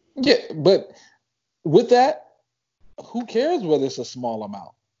this. Yeah, but with that, who cares whether it's a small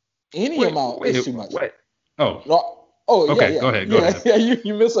amount? Any amount is too much. Wait. Oh. Okay, yeah. Go ahead. Yeah,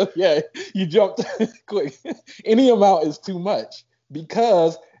 you miss a you jumped quick. Any amount is too much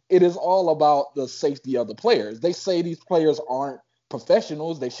because it is all about the safety of the players. They say these players aren't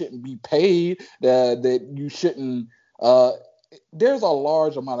professionals; they shouldn't be paid. That you shouldn't. There's a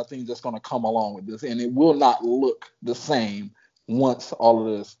large amount of things that's going to come along with this, and it will not look the same once all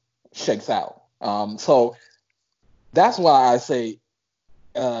of this shakes out. So that's why I say,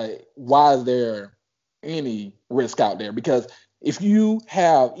 why is there any risk out there? Because if you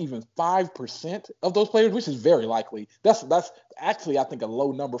have even 5% of those players, which is very likely, that's actually, I think, a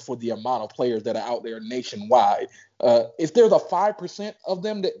low number for the amount of players that are out there nationwide. If there's a 5% of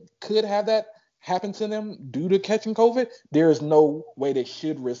them that could have that happen to them due to catching COVID, there is no way they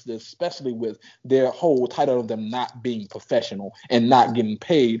should risk this, especially with their whole title of them not being professional and not getting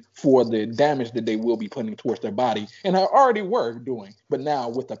paid for the damage that they will be putting towards their body and already were doing, but now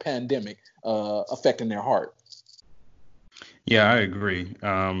with the pandemic affecting their heart. Yeah, I agree.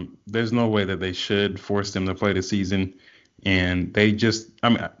 There's no way that they should force them to play the season, and I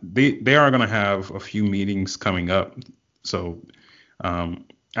mean, they are going to have a few meetings coming up, so um,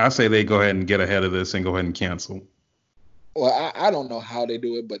 I say they go ahead and get ahead of this and go ahead and cancel. Well, I don't know how they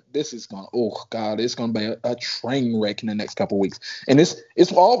do it, but this is going to, oh God, it's going to be a train wreck in the next couple of weeks. And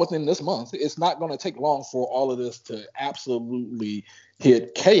it's all within this month. It's not going to take long for all of this to absolutely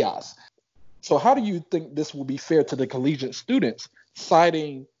hit chaos. So, how do you think this will be fair to the collegiate students,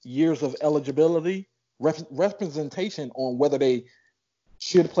 citing years of eligibility, representation on whether they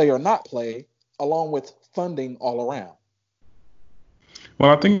should play or not play, along with funding all around? Well,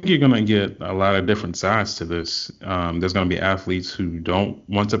 I think you're going to get a lot of different sides to this. There's going to be athletes who don't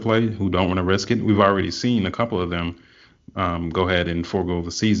want to play, who don't want to risk it. We've already seen a couple of them go ahead and forego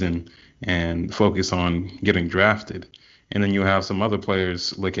the season and focus on getting drafted. And then you have some other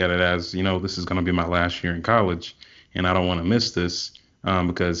players look at it as, this is going to be my last year in college, and I don't want to miss this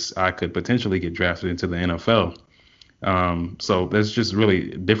because I could potentially get drafted into the NFL. So there's just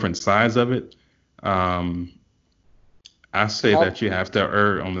really different sides of it. Um, I say How that you have to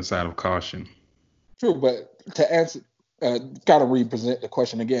err on the side of caution. true, but to answer, gotta represent the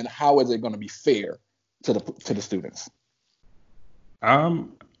question again. How is it going to be fair to the students?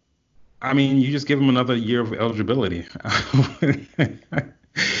 Um, I mean, you just give him another year of eligibility.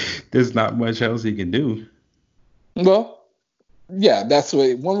 There's not much else he can do. Well, yeah, that's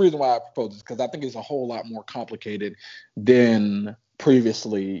one reason why I proposed this because I think it's a whole lot more complicated than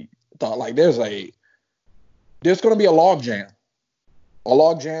previously thought. Like there's going to be a log jam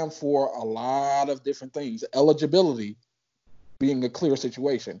for a lot of different things. Eligibility being a clear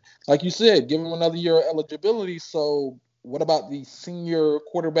situation. Like you said, give them another year of eligibility. So what about these senior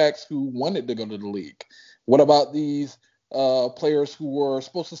quarterbacks who wanted to go to the league? What about these players who were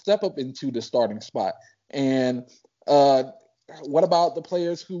supposed to step up into the starting spot? And uh, what about the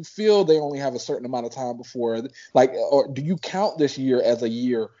players who feel they only have a certain amount of time before, like, or do you count this year as a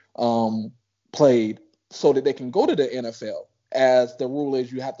year played so that they can go to the NFL? As the rule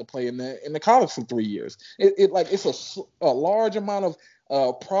is, you have to play in the college for 3 years. It's a large amount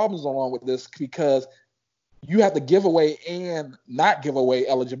of problems along with this because you have to give away and not give away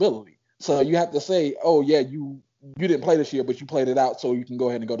eligibility. So you have to say, oh yeah, you didn't play this year, but you played it out, so you can go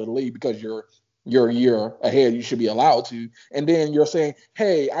ahead and go to the league because you're a year ahead. You should be allowed to. And then you're saying,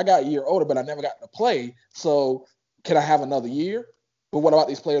 hey, I got a year older, but I never got to play. So can I have another year? But what about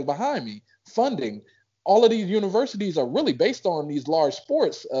these players behind me? Funding. All of these universities are really based on these large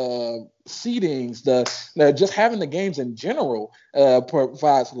sports seedings. Just having the games in general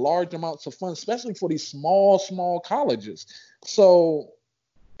provides large amounts of funds, especially for these small colleges. So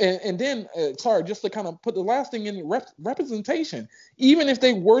and then sorry, just to kind of put the last thing in representation. Even if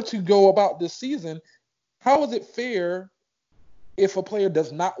they were to go about this season, how is it fair if a player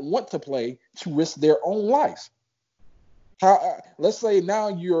does not want to play to risk their own life? Let's say now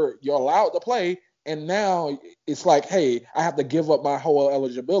you're allowed to play, and now it's like, hey, I have to give up my whole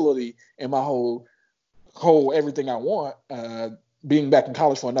eligibility and my whole everything I want, being back in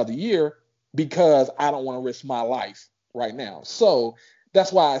college for another year because I don't want to risk my life right now. So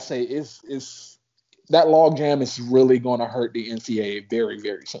that's why I say it's that logjam is really going to hurt the NCAA very,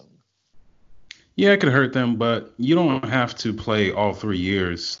 very soon. Yeah, it could hurt them, but you don't have to play all 3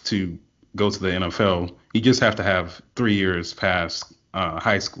 years to go to the NFL. You just have to have 3 years past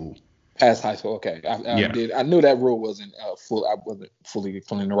high school. Past high school, okay. Yeah. I knew that rule wasn't full. I wasn't fully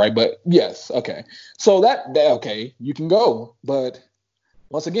explaining it right, but yes, okay. So that okay, you can go, but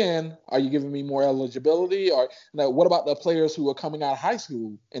once again, are you giving me more eligibility, or now, what about the players who are coming out of high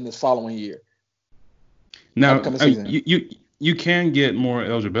school in this following year, Now, upcoming season? you can get more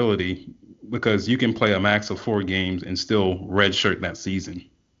eligibility because you can play a max of 4 games and still redshirt that season.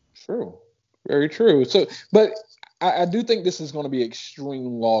 True, very true. So, but I do think this is going to be extreme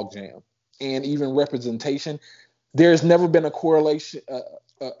logjam and even representation. There's never been a correlation,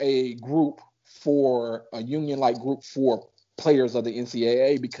 a group for a union-like group for players of the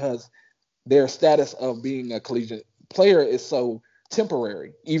NCAA because their status of being a collegiate player is so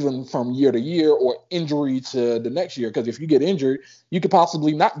temporary, even from year to year or injury to the next year. Because if you get injured, you could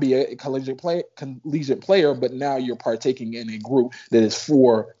possibly not be a collegiate player, but now you're partaking in a group that is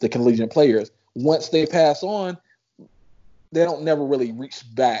for the collegiate players. Once they pass on, they don't never really reach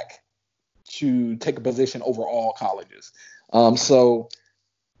back to take a position over all colleges. So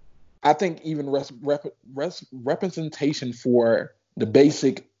I think even representation for the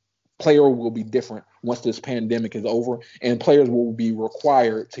basic player will be different once this pandemic is over, and players will be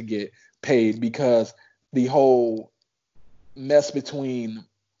required to get paid because the whole mess between,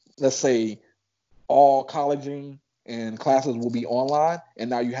 let's say, all colleging and classes will be online, and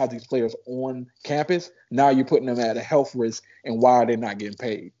now you have these players on campus. Now you're putting them at a health risk, and why are they not getting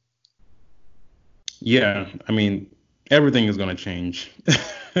paid? Yeah, I mean, everything is going to change.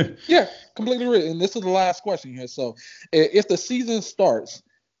 Yeah, completely right. And this is the last question here. So, if the season starts,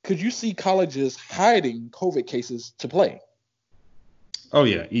 could you see colleges hiding COVID cases to play? Oh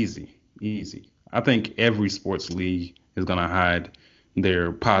yeah, easy, easy. I think every sports league is going to hide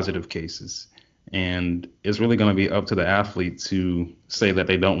their positive cases, and it's really going to be up to the athlete to say that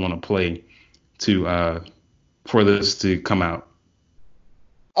they don't want to play to for this to come out.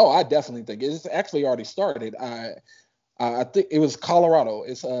 Oh, I definitely think it's actually already started. I think it was Colorado.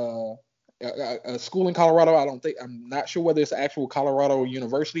 It's a school in Colorado. I'm not sure whether it's actual Colorado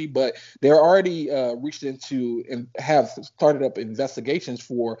University, but they're already reached into and have started up investigations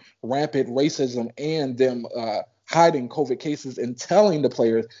for rampant racism and them hiding COVID cases and telling the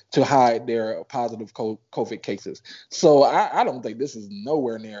players to hide their positive COVID cases. So I don't think this is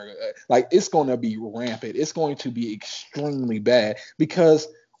nowhere near like it's going to be rampant. It's going to be extremely bad because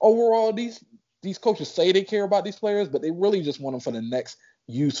overall these coaches say they care about these players, but they really just want them for the next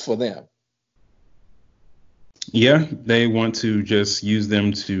use for them. Yeah, they want to just use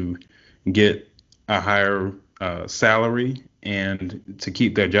them to get a higher salary and to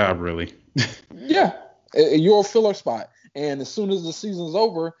keep their job, really. Yeah, you're a filler spot. And as soon as the season's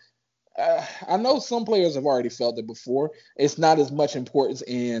over, I know some players have already felt it before. It's not as much importance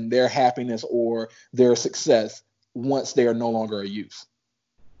in their happiness or their success once they are no longer a youth.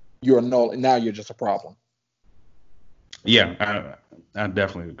 Now you're just a problem. Yeah, I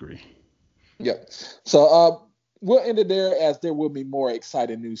definitely agree. Yep. So we'll end it there as there will be more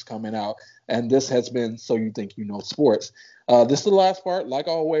exciting news coming out. And this has been So You Think You Know Sports. This is the last part. Like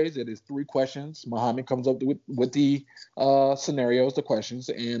always, it is 3 questions. Muhammad comes up with the scenarios, the questions,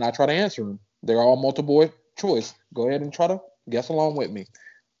 and I try to answer them. They're all multiple choice. Go ahead and try to guess along with me.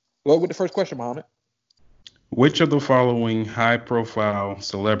 Go with the first question, Muhammad. Which of the following high-profile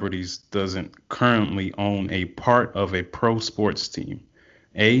celebrities doesn't currently own a part of a pro sports team?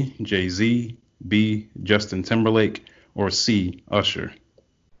 A. Jay-Z, B. Justin Timberlake, or C. Usher?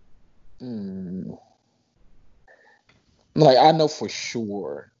 Like I know for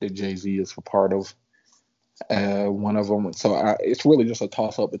sure that Jay-Z is a part of one of them. So it's really just a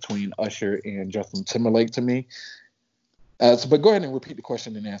toss-up between Usher and Justin Timberlake to me. But go ahead and repeat the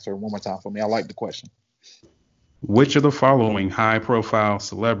question and answer it one more time for me. I like the question. Which of the following high-profile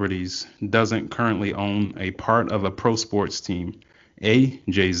celebrities doesn't currently own a part of a pro sports team? A.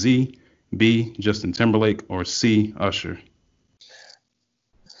 Jay-Z, B. Justin Timberlake, or C. Usher?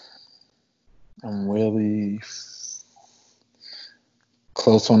 I'm really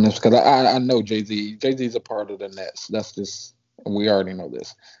close on this because I know Jay-Z. Jay-Z's a part of the Nets. That's just we already know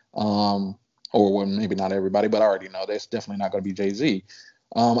this. Or well, maybe not everybody, but I already know that's definitely not going to be Jay-Z.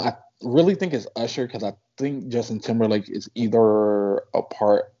 I really think it's Usher because I think Justin Timberlake is either a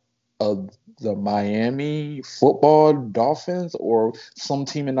part of the Miami football Dolphins or some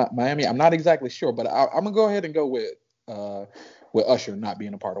team in Miami. I'm not exactly sure, but I'm gonna go ahead and go with Usher not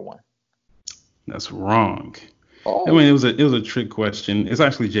being a part of one. That's wrong. I Oh, mean, it was a trick question. It's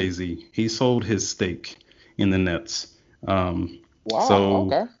actually Jay-Z. He sold his stake in the Nets. wow. So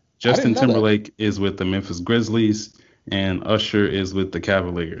Okay, I didn't Justin know that. Timberlake is with the Memphis Grizzlies, and Usher is with the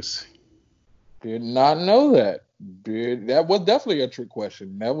Cavaliers. Did not know that. That was definitely a trick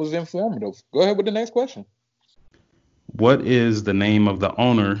question. That was informative. Go ahead with the next question. What is the name of the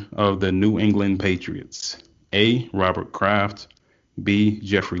owner of the New England Patriots? A. Robert Kraft, B.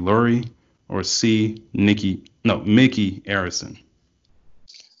 Jeffrey Lurie, or C. Mickey Arison?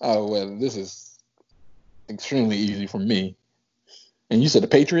 Oh well, this is extremely easy for me. And you said the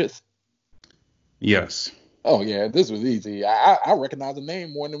Patriots? Yes. Oh yeah, this was easy. I recognize the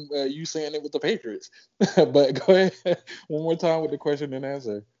name more than you saying it with the Patriots. But go ahead one more time with the question and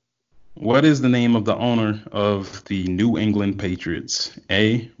answer. What is the name of the owner of the New England Patriots?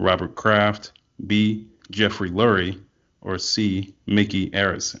 A. Robert Kraft, B. Jeffrey Lurie, or C. Mickey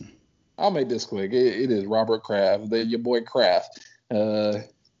Arison? I'll make this quick. It is Robert Kraft, your boy Kraft. Uh,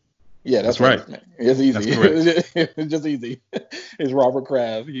 yeah, That's that's what right. it's name. It's That's easy. correct. It's just easy. It's Robert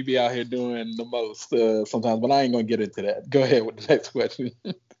Kraft. He be out here doing the most sometimes, but I ain't gonna get into that. Go ahead with the next question.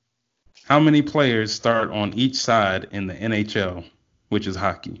 How many players start on each side in the NHL, which is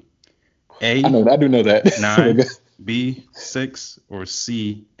hockey? A. I do know that. 9, B. 6, or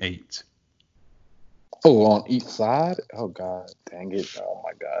C. 8? Oh, on each side? Oh God, dang it! Oh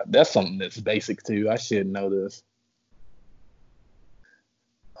my God, that's something that's basic too. I should know this.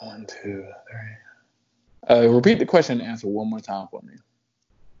 1, 2, 3. Repeat the question and answer one more time for me.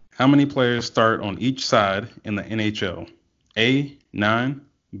 How many players start on each side in the NHL? A, 9,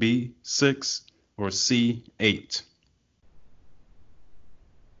 B, 6, or C, 8?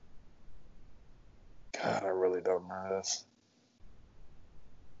 God, I really don't know this.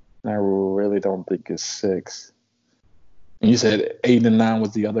 I really don't think it's 6. And you said 8 and 9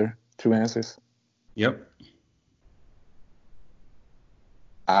 was the other two answers? Yep.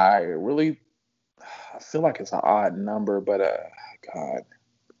 I feel like it's an odd number, but God.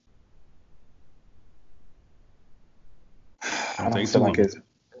 I Don't don't take feel too like long. it's.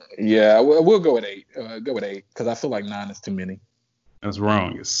 Yeah, we'll go with 8. Go with 8 because I feel like 9 is too many. That's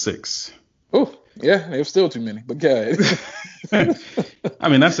wrong. It's 6. Oh, yeah, it was still too many, but good. I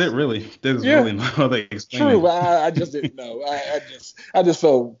mean, that's it, really. There's Yeah, really no other explaining. true. I just didn't know. I just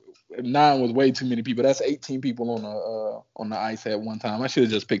felt 9 was way too many people. That's 18 people on the ice at one time. I should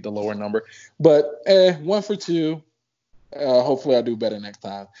have just picked a lower number. But 1 for 2. Hopefully, I'll do better next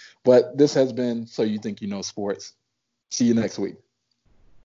time. But this has been So You Think You Know Sports. See you next week.